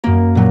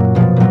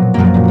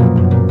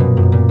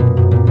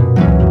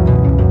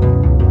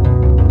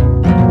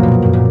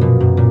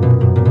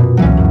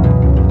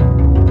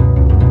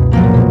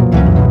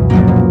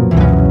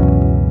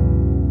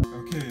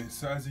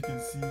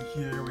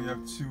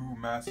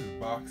massive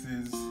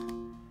boxes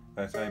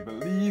that I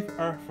believe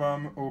are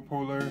from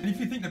Opolar. And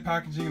if you think the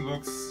packaging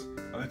looks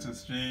a little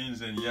strange,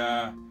 then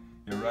yeah,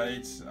 you're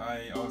right.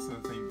 I also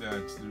think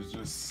that there's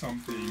just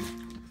something,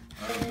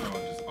 I don't know,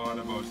 just odd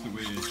about the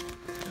way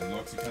it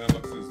looks. It kind of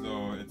looks as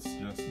though it's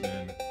just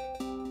been,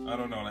 I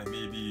don't know, like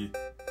maybe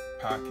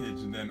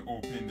packaged and then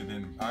opened and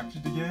then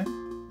packaged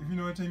again, if you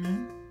know what I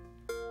mean.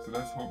 So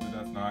let's hope that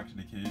that's not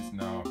actually the case.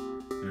 Now,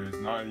 there's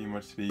not really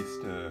much space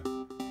to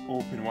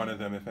open one of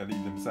them if I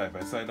leave them side by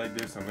side like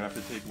this. I'm gonna have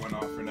to take one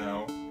off for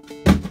now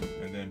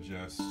and then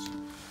just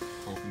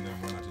open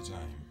them one at a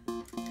time.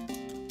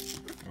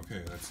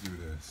 Okay, let's do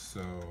this.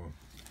 So,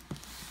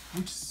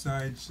 which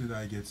side should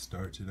I get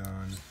started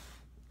on?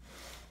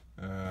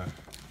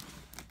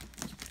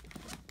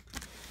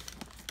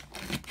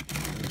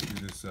 Let's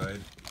do this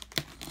side.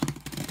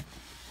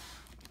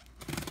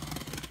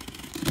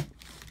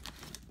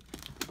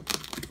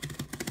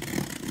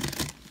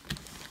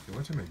 Okay,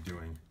 what am I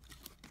doing?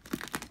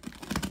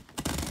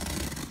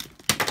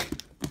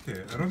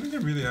 Okay, I don't think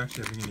I'm really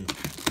actually having any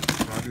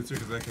problems here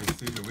because, like I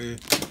say, the way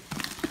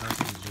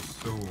packaging is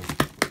just so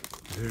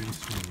very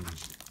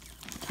strange.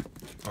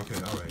 Okay,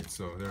 alright,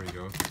 so there we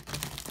go.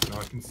 Now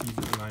I can see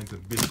the lines a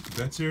bit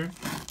better.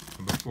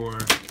 And before,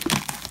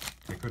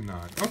 I could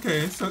not.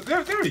 Okay, so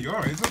there we go.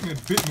 Alright, it's looking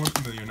a bit more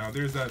familiar now.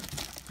 There's that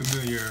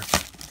familiar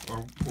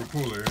or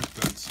Opolar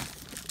that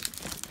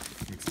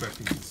I'm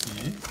expecting to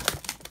see.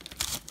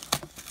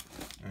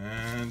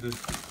 And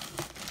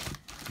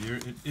here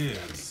it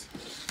is.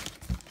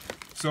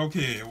 So,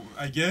 okay,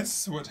 I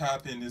guess what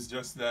happened is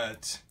just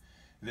that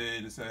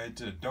they decided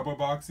to double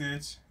box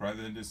it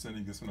rather than just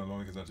sending this one alone,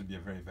 because that would be a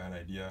very bad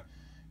idea.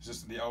 It's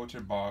just the outer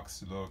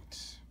box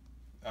looked,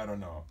 I don't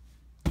know,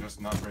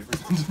 just not very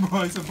presentable,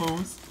 I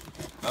suppose.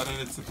 Not that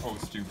it's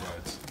supposed to,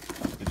 but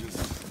it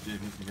just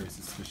gave me some very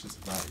suspicious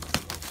vibes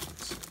about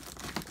it.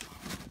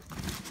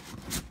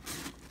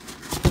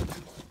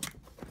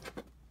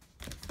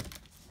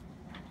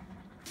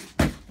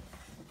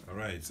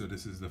 Alright, so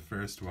this is the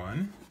first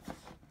one.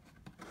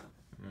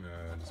 I'm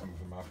gonna just move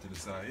them off to the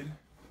side.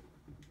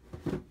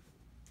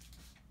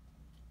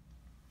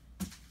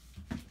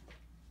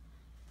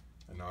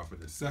 And now for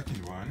the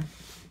second one.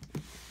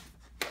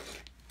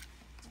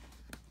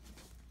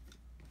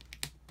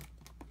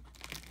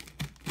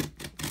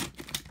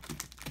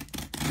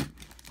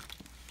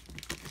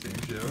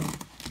 Same deal.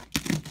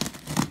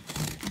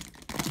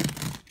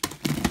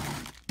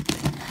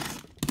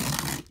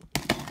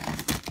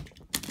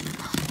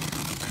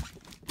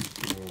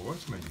 Whoa, what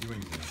am I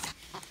doing here?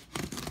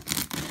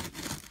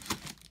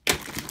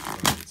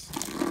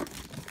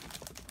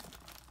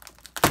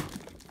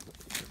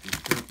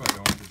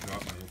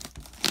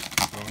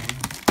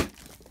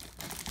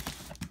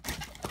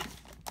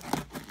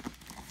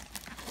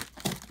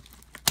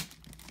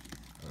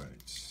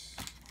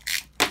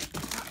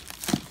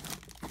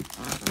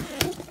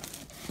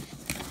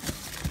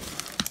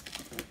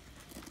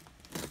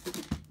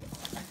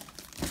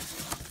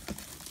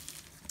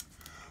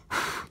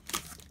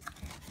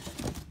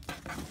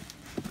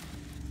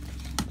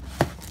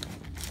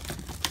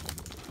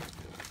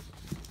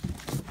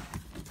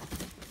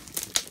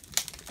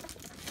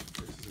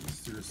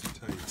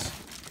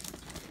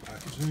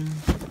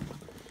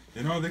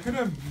 You know, they could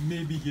have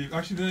maybe gave,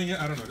 actually then again,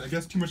 I don't know, I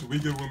guess too much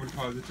wiggle room would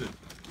cause it to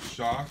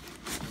shock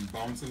and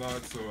bounce a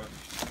lot, so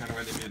kind of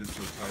why they made it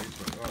so tight,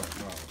 but oh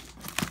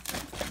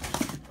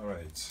wow.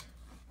 Alright.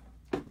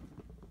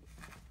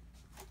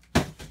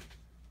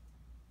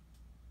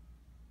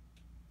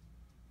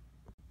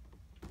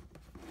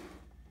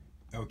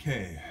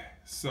 Okay,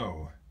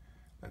 so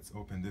let's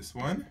open this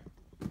one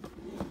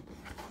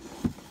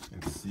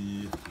and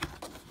see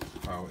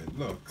how it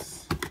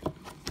looks.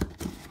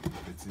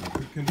 If it's in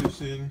good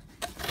condition,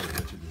 or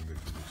it should be in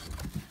good condition,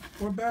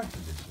 or bad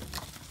condition.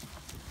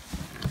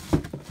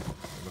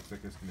 It looks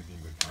like it's going to be in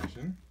good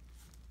condition.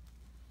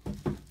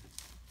 You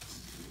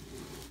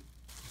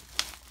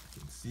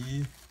can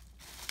see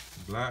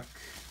black.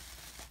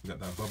 We got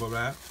that bubble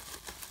wrap.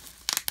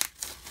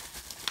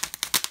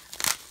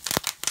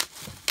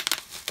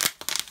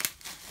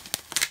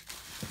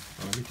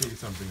 Now let me take you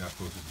something up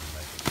closer to the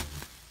microphone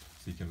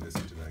so you can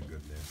listen to that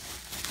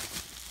goodness.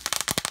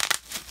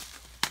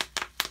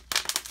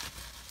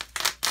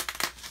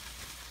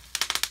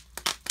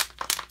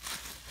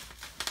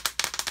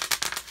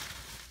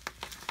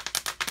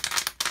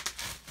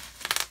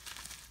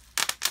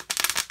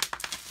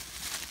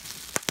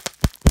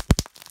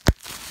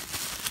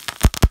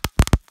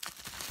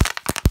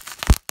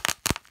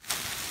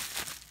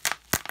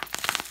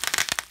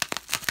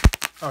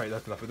 Alright,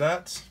 that's enough of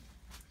that.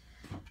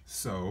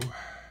 So,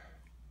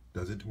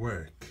 does it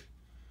work?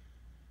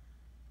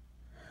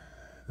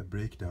 The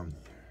breakdown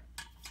here.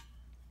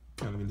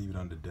 Now let me leave it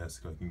on the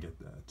desk so I can get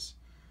that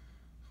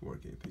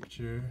 4K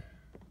picture.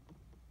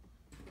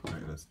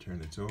 Alright, let's turn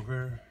it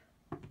over.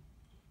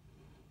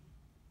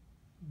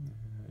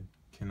 It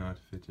cannot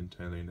fit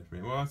entirely in the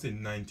frame. Well, I'll say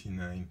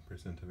 99%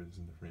 of it is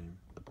in the frame.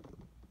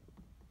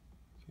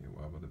 Okay,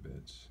 wobble a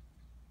bit.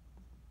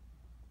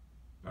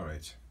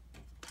 Alright.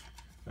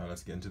 Now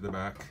let's get into the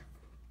back.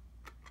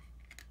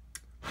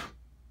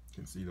 You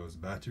can see those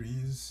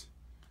batteries.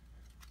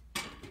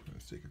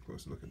 Let's take a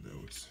close look at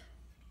those.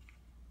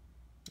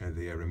 And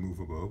they are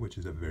removable, which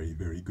is a very,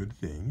 very good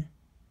thing.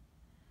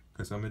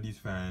 Because some of these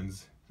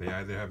fans, they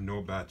either have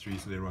no battery,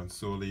 so they run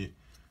solely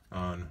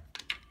on,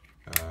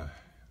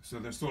 so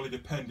they're solely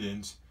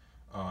dependent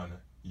on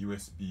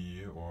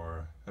USB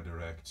or a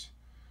direct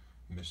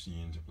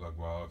machine to plug.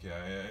 Well, okay,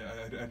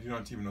 I do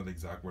not even know the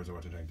exact words of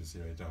what I'm trying to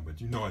say right now,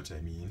 but you know what I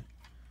mean.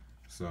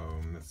 So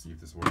let's see if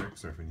this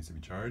works or if it needs to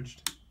be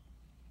charged.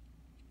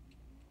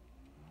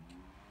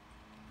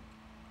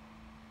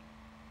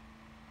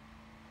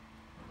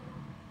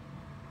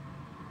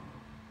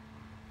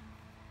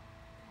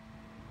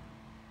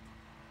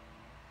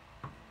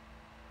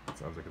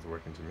 Sounds like it's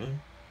working to me.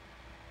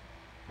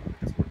 I think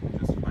it's working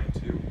just fine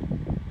too.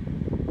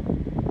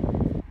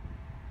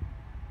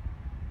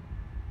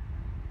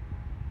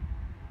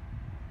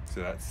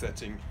 So that's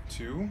setting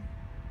 2.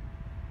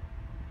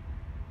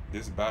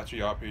 This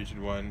battery operated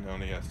one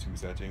only has 2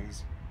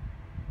 settings.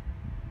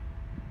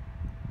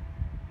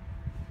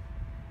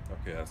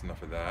 Okay, that's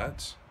enough of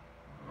that.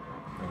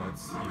 Now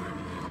let's see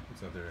maybe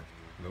this other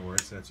lower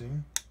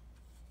setting.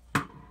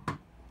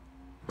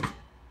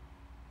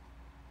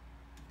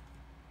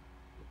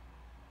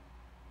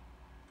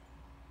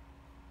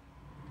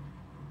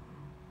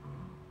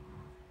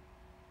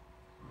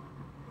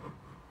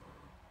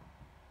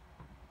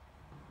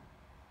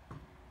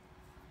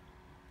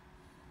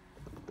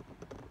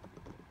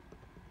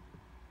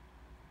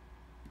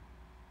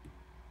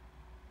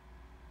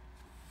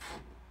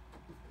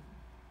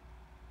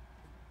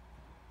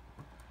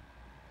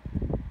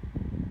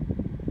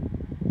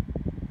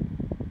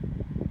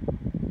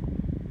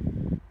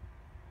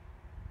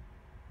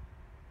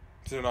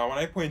 So now when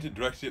I point it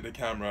directly at the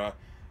camera,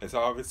 it's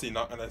obviously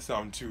not going to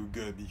sound too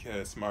good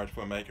because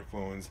smartphone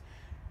microphones,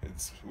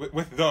 it's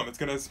with them, it's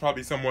going to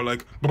probably sound more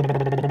like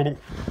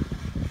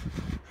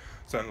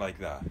something like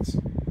that.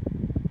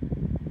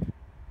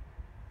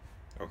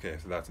 Okay,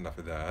 so that's enough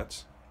of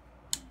that.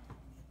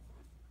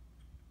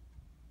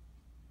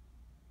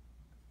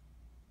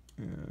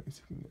 Let's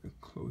see if we can get a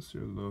closer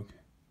look.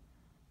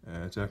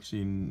 It's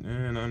actually,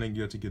 I'm not going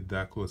to get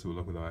that close of a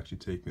look without actually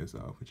taking this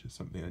off, which is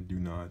something I do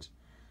not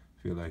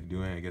feel like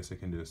doing. I guess I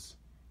can just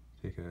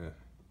take a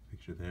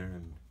picture there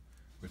and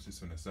push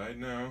this one aside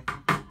now.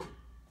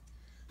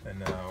 And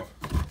now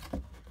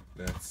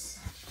let's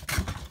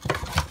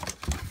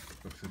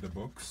look through the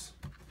books.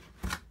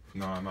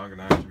 No, I'm not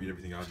gonna have to read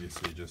everything,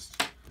 obviously,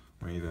 just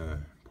only the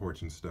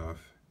important stuff.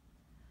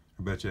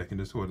 I bet you I can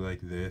just hold it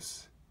like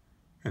this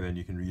and then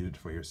you can read it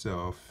for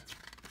yourself.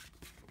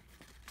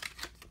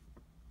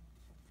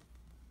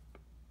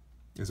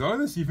 Is all of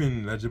this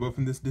even legible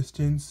from this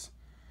distance?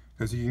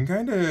 Because you can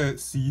kind of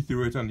see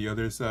through it on the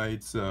other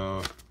side,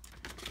 so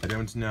I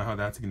don't know how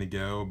that's going to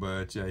go,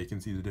 but yeah, you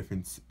can see the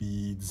different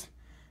speeds,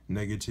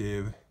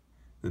 negative,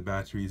 the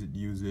batteries it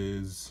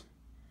uses,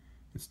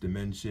 its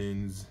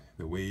dimensions,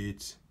 the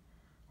weight,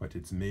 what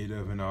it's made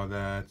of and all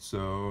that,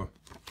 so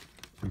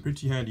some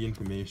pretty handy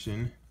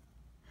information.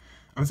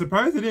 I'm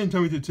surprised they didn't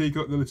tell me to take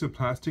out the little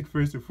plastic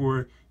first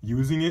before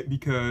using it,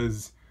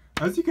 because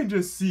as you can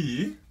just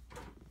see,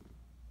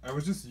 I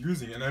was just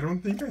using it, and I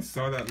don't think I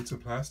saw that little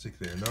plastic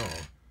there, no.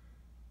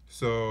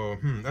 So,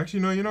 actually,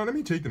 no, you know, let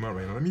me take them out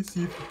right now. Let me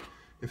see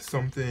if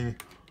something...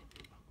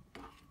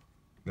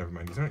 Never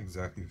mind, these aren't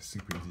exactly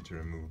super easy to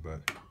remove,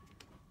 but...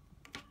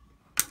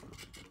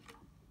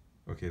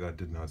 Okay, that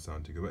did not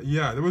sound too good. But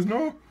yeah, there was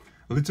no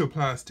little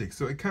plastic,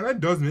 so it kind of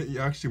does make you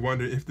actually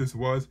wonder if this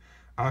was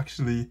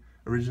actually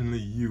originally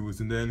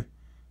used. And then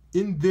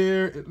in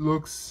there, it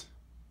looks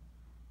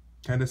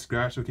kind of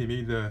scratched. Okay,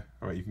 maybe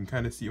alright, you can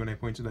kind of see when I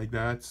point it like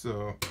that.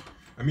 So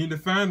I mean, the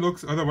fan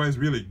looks otherwise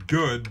really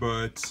good,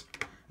 but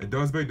it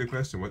does beg the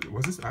question,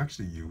 was this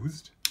actually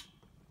used?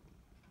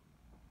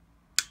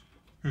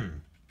 I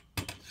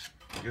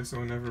guess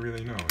I'll never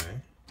really know,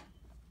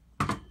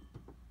 eh?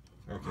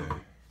 Okay,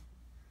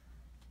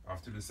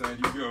 off to the side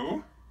you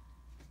go.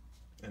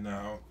 And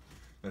now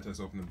let us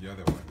open up the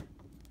other one.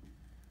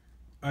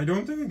 I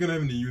don't think I'm gonna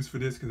have any use for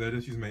this because I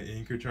just use my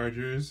Anchor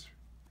chargers.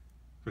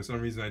 For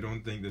some reason, I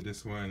don't think that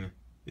this one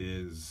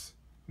is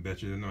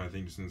better than I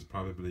think this one's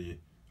probably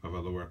of a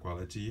lower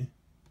quality.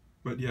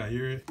 But yeah,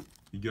 here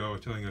you go,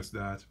 telling us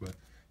that, but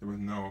there was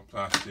no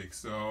plastic.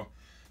 So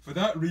for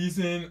that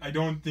reason, I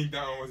don't think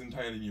that one was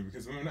entirely new,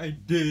 because when I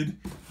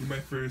did do my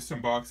first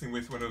unboxing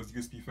with one of those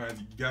USB fans,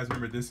 you guys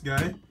remember this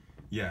guy?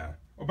 Yeah.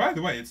 Oh, by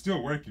the way, it's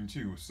still working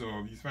too.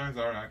 So these fans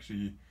are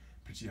actually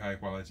pretty high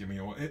quality. I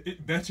mean, well,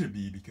 it better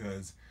be,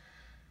 because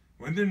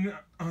when they're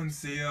on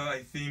sale,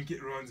 I think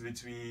it runs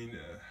between,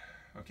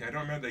 okay, I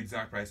don't remember the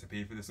exact price I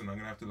paid for this one. I'm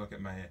going to have to look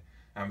at my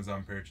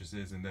Amazon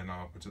purchases, and then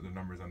I'll put the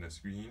numbers on the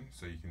screen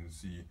so you can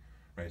see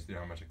right there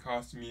how much it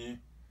cost me.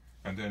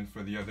 And then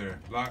for the other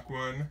black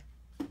one,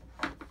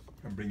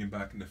 I'm bringing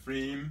back in the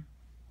frame.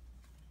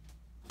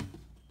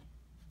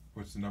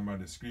 Puts the number on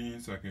the screen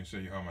so I can show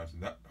you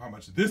how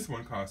much this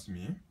one cost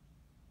me.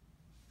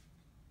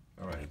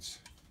 All right,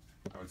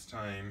 now it's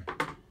time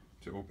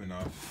to open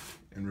up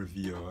and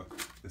reveal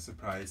the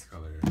surprise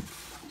color.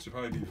 It should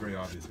probably be very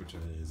obvious which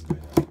one it is by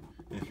now.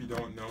 If you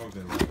don't know,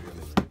 then we'll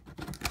reveal it.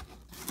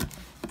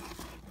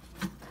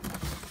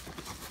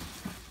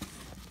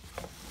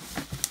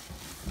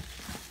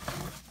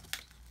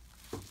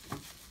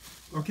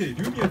 Okay,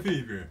 do me a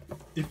favor.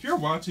 If you're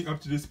watching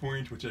up to this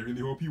point, which I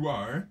really hope you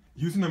are,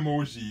 use an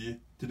emoji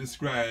to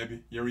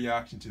describe your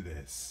reaction to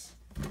this.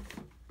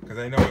 Because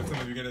I know some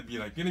of you are gonna be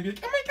like, oh my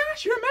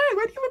gosh, you're mad.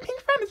 Why do you have a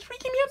pink fan? It's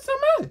freaking me out so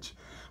much.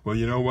 Well,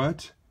 you know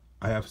what?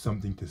 I have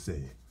something to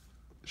say.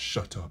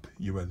 Shut up.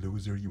 You're a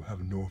loser. You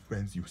have no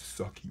friends. You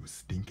suck. You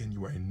stink. And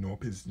you are in no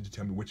position to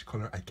tell me which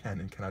color I can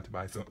and cannot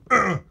buy. So,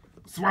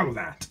 swallow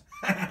that.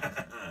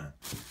 I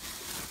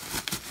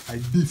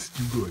dissed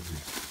you good.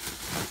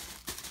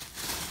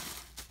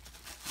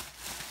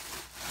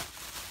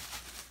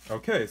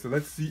 Okay, so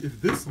let's see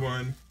if this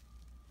one...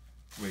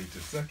 Wait a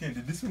second.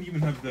 Did this one even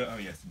have the... Oh,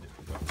 yes, it did.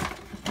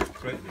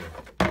 It's right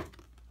there.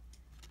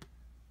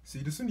 See,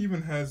 this one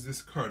even has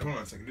this card. Hold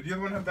on a second. Did the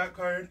other one have that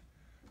card?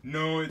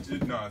 No, it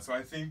did not. So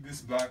I think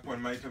this black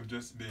one might have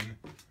just been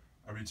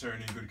a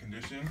return in good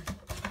condition.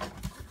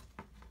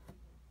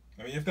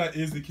 I mean, if that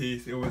is the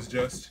case, it was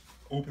just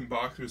open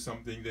box or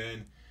something,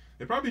 then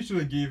they probably should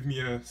have gave me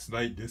a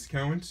slight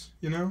discount,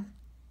 you know?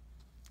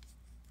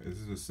 This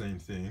is the same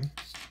thing.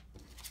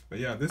 But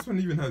yeah, this one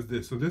even has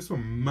this. So this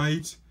one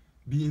might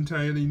be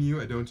entirely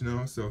new. I don't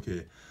know. So,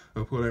 okay.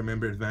 Opolar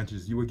member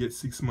advantages. You will get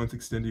 6 months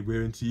extended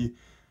warranty.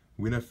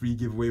 Win a free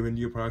giveaway when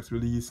new products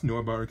release. Know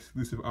about our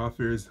exclusive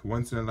offers.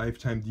 Once in a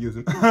lifetime deals.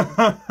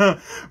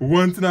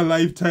 Once in a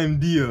lifetime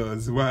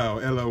deals. Wow.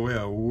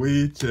 LOL.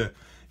 Way to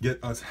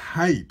get us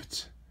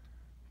hyped.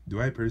 Do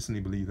I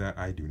personally believe that?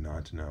 I do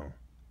not know.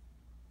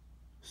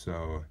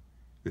 So,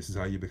 this is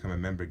how you become a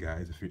member,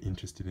 guys, if you're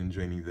interested in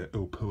joining the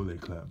Opolar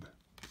Club.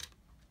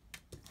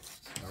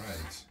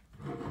 Alright,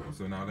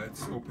 so now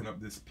let's open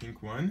up this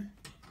pink one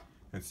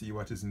and see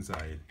what is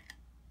inside.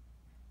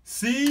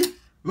 See?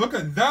 Look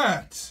at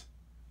that!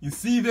 You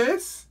see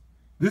this?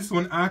 This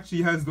one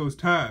actually has those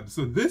tabs.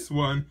 So this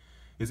one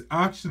is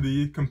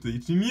actually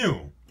completely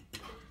new.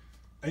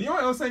 And you know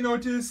what else I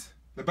noticed?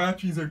 The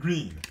batteries are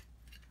green.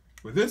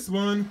 With this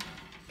one,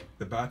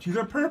 the batteries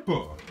are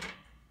purple.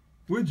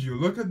 Would you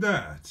look at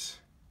that?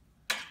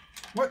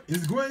 What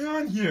is going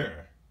on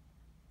here?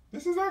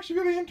 This is actually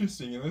really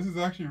interesting, and this is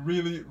actually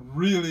really,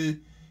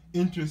 really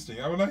interesting.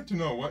 I would like to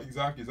know what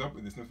exactly is up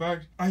with this. In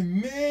fact, I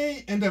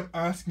may end up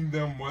asking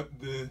them what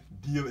the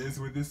deal is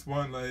with this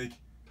one. Like,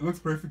 it looks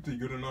perfectly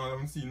good and all. I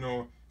don't see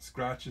no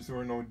scratches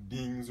or no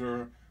dings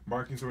or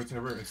markings or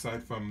whatever,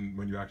 aside from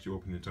when you actually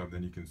open it up,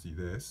 then you can see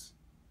this.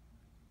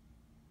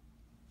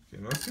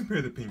 Okay, let's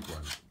compare the pink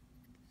one.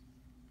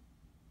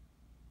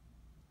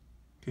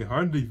 Okay,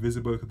 hardly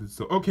visible because it's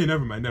so... Okay,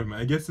 never mind.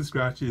 I guess the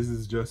scratches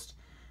is just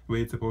the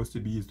way it's supposed to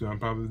be, so I'm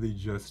probably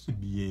just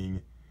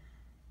being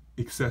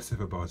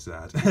excessive about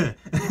that.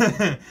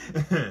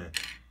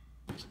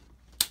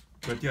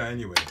 But yeah,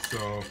 anyway,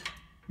 so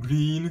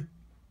green,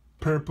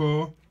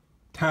 purple,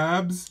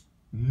 tabs,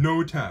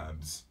 no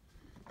tabs.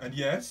 And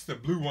yes, the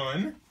blue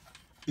one,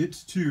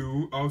 it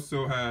too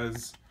also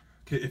has...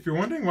 Okay, if you're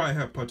wondering why I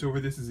have put over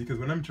this, is because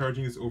when I'm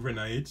charging this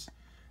overnight,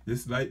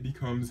 this light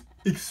becomes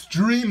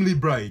extremely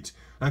bright.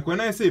 Like when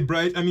I say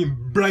bright, I mean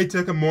bright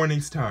like a morning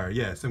star.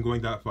 Yes, I'm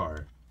going that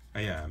far.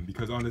 I am,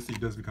 because honestly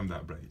it does become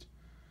that bright.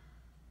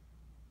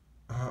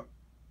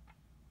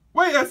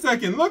 Wait a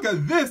second, look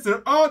at this.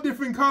 They're all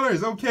different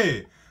colors.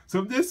 Okay,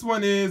 so this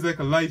one is like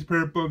a light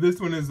purple. This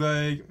one is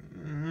like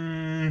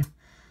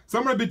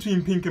somewhere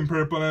between pink and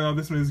purple, and now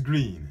this one is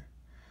green.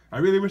 I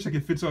really wish I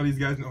could fit all these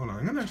guys in. Hold on,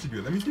 I'm gonna actually do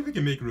it. Let me see if I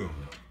can make room.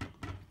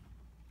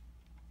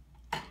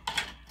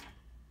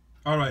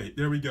 Alright,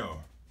 there we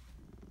go.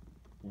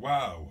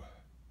 Wow.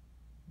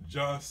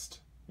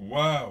 Just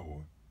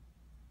wow.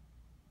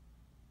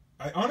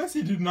 I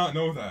honestly did not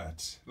know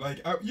that.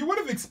 Like, you would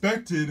have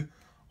expected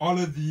all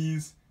of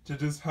these to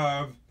just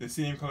have the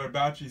same color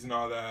batteries and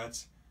all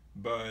that,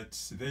 but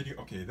they do.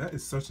 Okay, that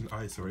is such an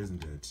eyesore,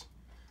 isn't it?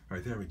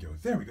 Alright, there we go.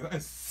 There we go. That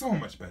is so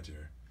much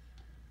better.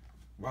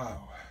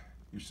 Wow.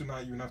 You should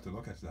not even have to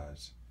look at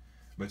that.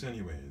 But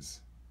anyways,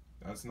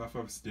 that's enough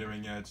of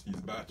staring at these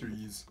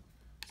batteries.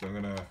 So I'm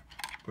gonna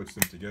put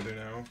them together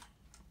now.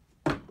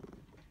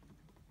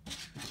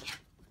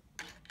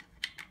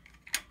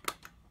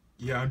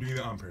 Yeah, I'm doing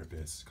that on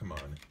purpose. Come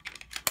on.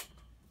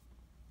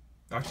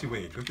 Actually,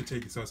 wait. We have to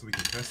take this out so we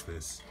can test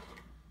this.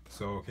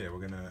 So, okay,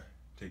 we're gonna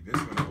take this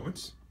one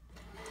out.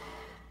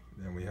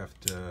 Then we have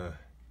to...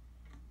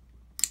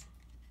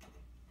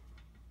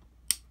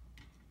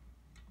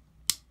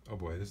 Oh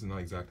boy, this is not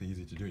exactly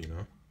easy to do, you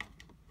know?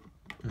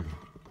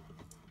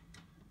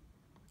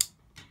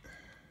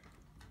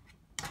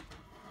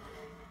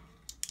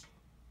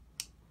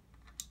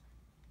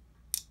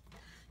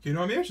 You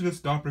know, maybe I should just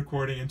stop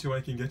recording until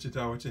I can get it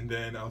out, and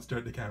then I'll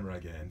start the camera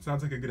again.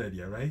 Sounds like a good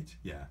idea, right?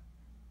 Yeah.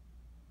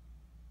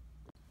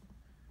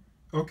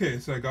 Okay,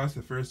 so I got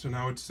the first one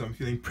out, so I'm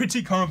feeling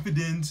pretty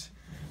confident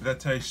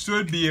that I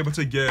should be able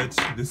to get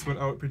this one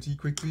out pretty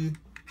quickly.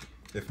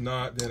 If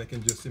not, then I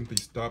can just simply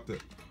stop the...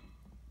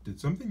 Did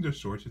something just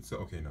short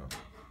itself? Okay, no.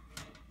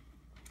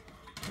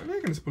 Maybe I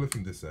can just pull it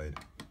from this side.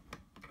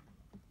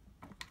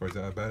 Or is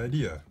that a bad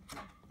idea?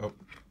 Oh,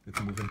 it's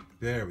moving.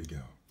 There we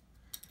go.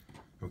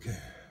 Okay.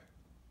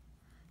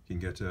 You can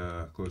get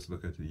a close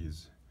look at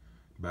these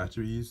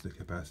batteries, the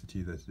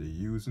capacity that they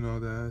use and all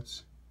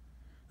that.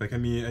 Like, I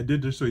mean, I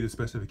did just show you the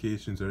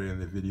specifications earlier in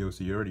the video,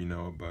 so you already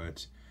know,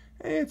 but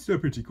it's still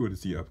pretty cool to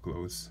see up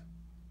close.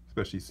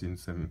 Especially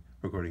since I'm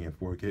recording in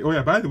 4K. Oh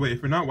yeah, by the way,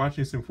 if you're not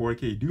watching this in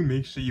 4K, do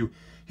make sure you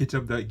hit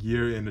up that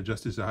gear and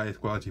adjust it to the highest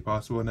quality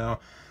possible. Now,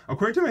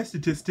 according to my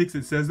statistics,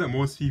 it says that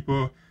most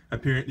people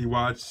apparently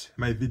watch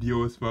my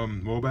videos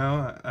from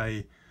mobile.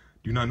 I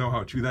do not know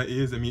how true that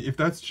is. I mean, if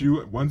that's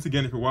true, once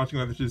again, if you're watching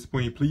on this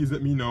point, please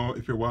let me know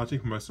if you're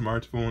watching from a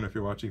smartphone, if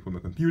you're watching from a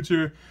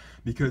computer,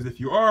 because if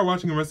you are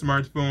watching from a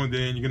smartphone,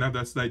 then you're gonna have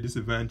that slight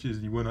disadvantage.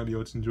 You will not be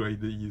able to enjoy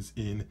these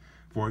in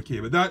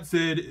 4K. But that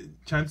said,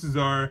 chances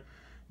are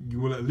you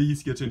will at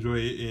least get to enjoy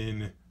it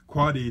in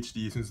Quad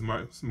HD, since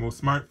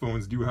most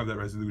smartphones do have that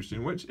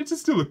resolution, which it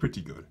just still look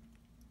pretty good.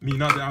 I mean,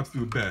 not the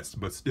absolute best,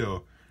 but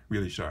still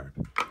really sharp.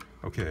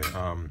 Okay,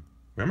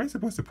 where am I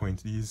supposed to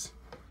point these?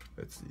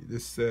 Let's see,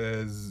 this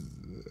says,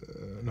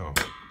 no.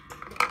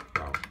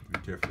 Wow, be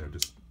careful there,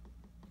 just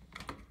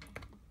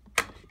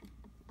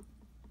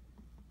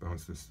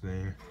bounce this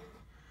thing.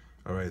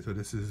 All right, so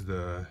this is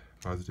the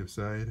positive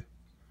side.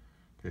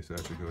 Okay, so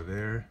that should go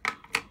there.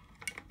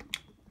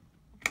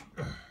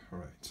 All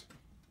right.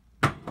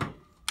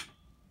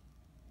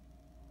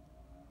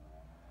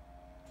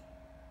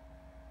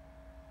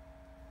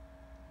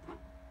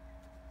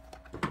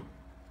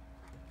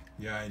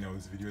 Yeah, I know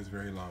this video is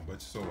very long,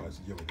 but so let's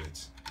deal with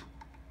it.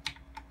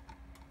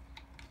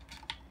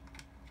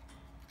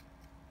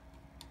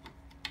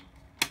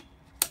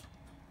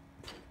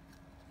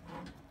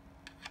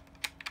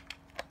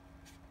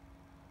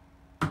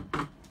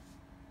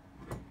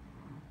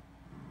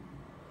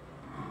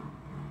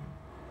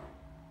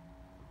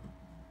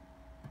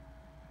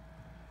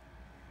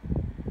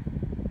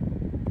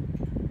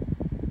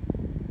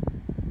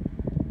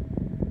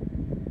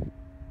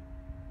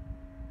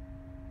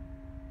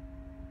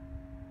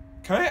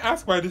 Can I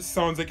ask why this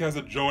sounds like it has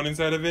a drone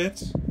inside of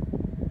it?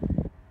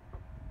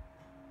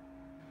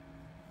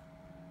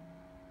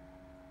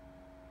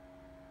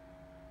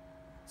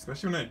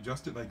 Especially when I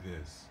adjust it like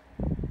this.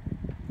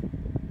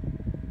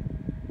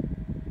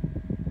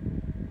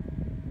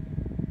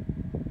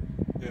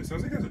 Yeah, it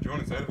sounds like it has a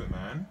drone inside of it,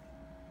 man.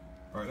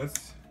 Alright,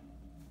 let's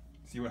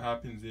see what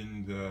happens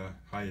in the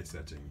highest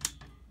setting.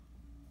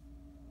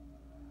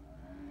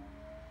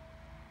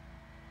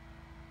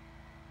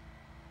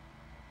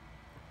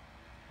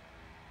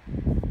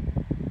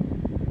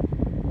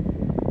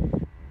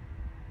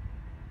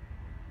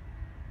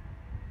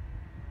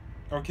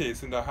 Okay,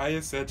 so in the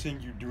highest setting,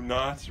 you do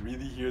not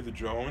really hear the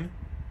drone.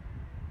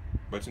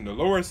 But in the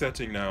lower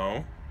setting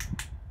now,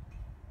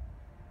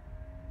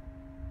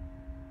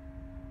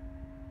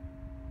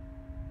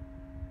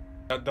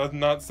 that does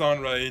not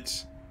sound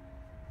right.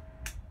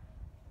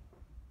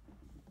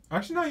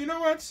 Actually, no, you know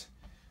what?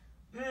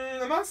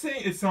 I'm not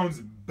saying it sounds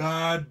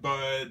bad,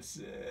 but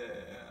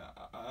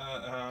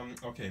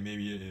okay,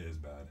 maybe it is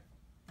bad.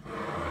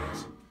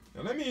 Alright.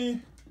 Now let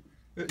me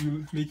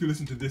make you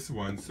listen to this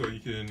one so you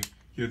can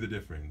hear the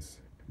difference.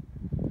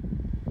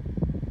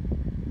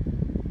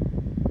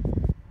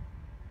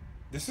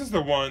 This is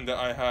the one that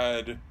I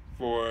had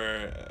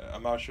for,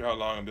 I'm not sure how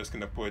long. I'm just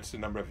going to put the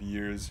number of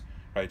years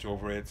right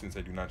over it since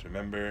I do not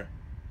remember.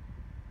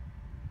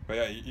 But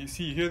yeah, you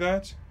see, you hear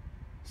that?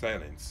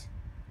 Silence.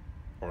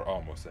 Or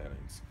almost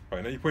silence.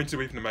 Alright, now you point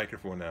away from the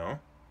microphone now.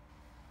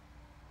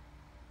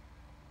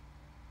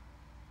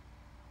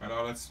 And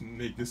now let's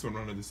make this one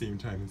run at the same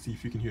time and see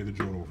if you can hear the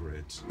drone over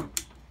it.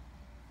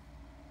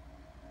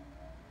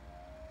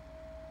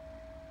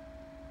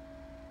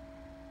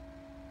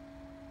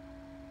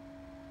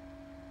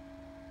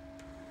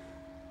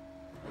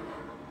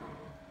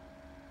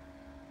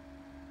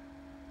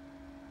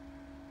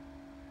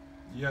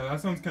 Yeah,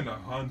 that sounds kind of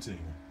haunting.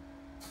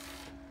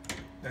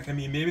 Like, I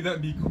mean, maybe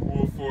that'd be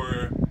cool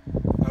for,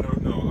 I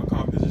don't know, a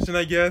composition,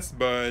 I guess,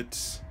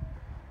 but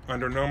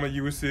under normal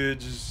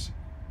usage,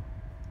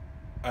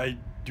 I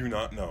do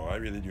not know. I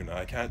really do not.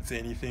 I can't say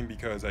anything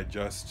because I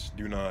just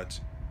do not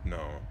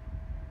know.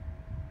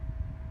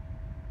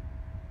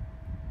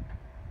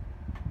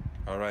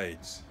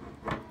 Alright.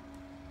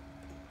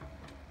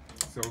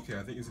 So, okay,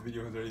 I think this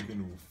video has already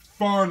been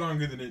far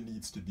longer than it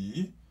needs to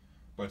be.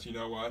 But you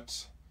know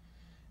what?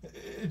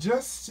 It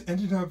just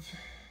ended up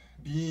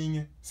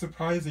being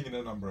surprising in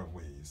a number of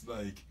ways.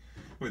 Like,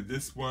 with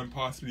this one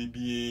possibly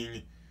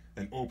being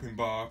an open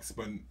box,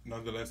 but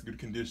nonetheless good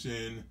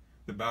condition.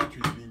 The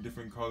batteries being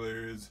different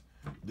colors.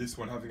 This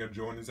one having a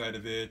drone inside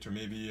of it, or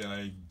maybe,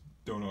 I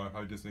don't know,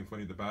 how just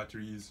funny, the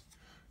batteries.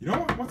 You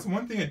know what's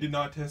one thing I did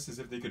not test is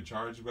if they could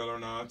charge well or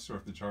not, or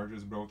if the charger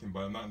is broken,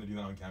 but I'm not going to do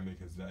that on camera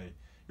because I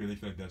really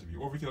feel like that to be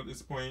overkill at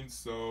this point.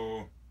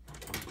 So,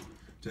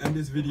 to end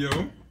this video,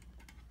 I'm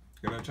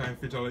going to try and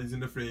fit all of these in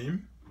the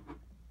frame.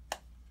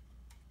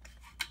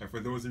 And for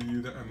those of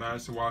you that have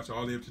managed to watch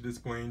all the way up to this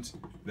point,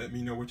 let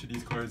me know which of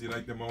these colors you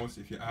like the most.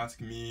 If you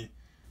ask me,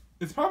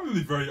 it's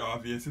probably very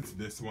obvious it's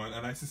this one,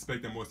 and I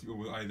suspect that most people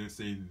will either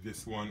say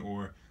this one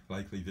or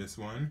likely this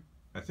one.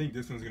 I think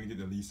this one's going to get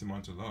the least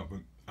amount of love, but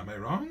am I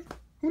wrong?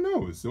 Who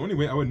knows? The only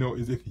way I would know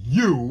is if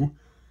you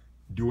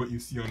do what you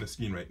see on the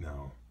screen right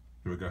now.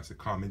 In regards to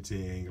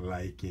commenting,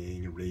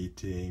 liking,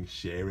 rating,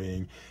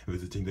 sharing,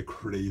 visiting the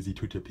crazy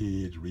Twitter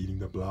page, reading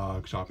the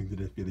blog, shopping to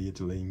the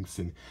affiliate links,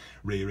 and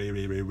ray.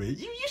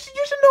 You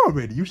should know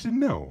already. You should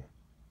know.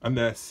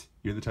 Unless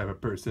you're the type of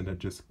person that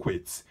just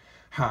quits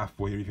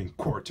halfway or even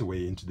quarter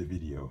way into the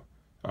video.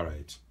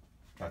 Alright,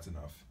 that's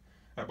enough.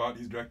 I bought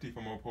these directly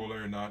from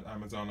Opolar, not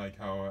Amazon like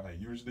how I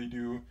usually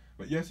do.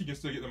 But yes, you can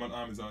still get them on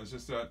Amazon. It's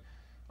just that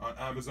on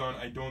Amazon,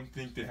 I don't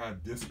think they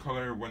had this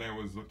color when I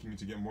was looking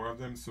to get more of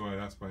them, so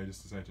that's why I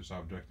just decided to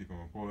shop directly from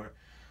Opolar.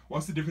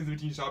 What's the difference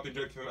between shopping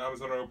directly from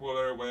Amazon or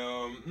Opolar?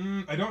 Well,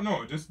 I don't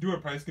know. Just do a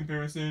price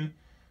comparison.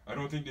 I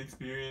don't think the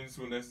experience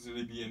will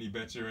necessarily be any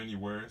better or any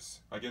worse.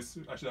 I guess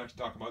I should actually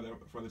talk about that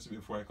for a little bit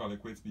before I call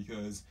it quits,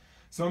 because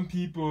some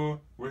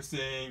people were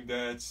saying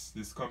that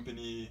this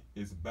company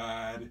is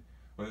bad,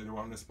 whether they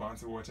want to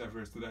sponsor or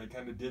whatever, so that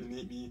kind of did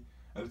make me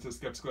a little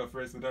skeptical at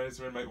first, but I just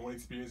heard my own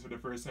experience for the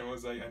first time. I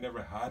was like, I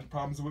never had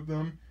problems with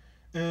them,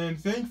 and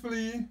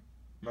thankfully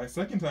my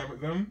second time with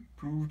them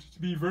proved to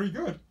be very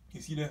good.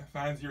 You see the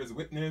fans here as a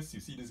witness, you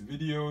see this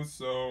video,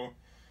 so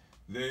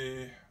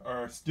they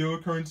are still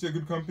currently a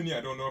good company.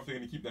 I don't know if they're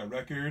going to keep that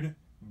record,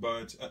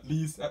 but at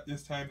least at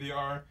this time they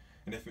are.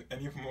 And if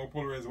any from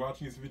Opolar is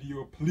watching this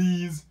video,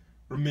 please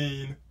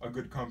remain a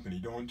good company.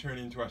 Don't turn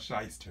into a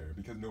shyster,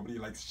 because nobody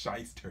likes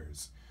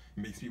shysters.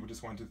 It makes people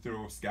just want to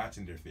throw scat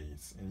in their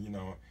face, and you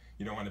know,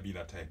 you don't want to be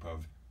that type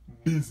of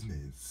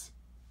business.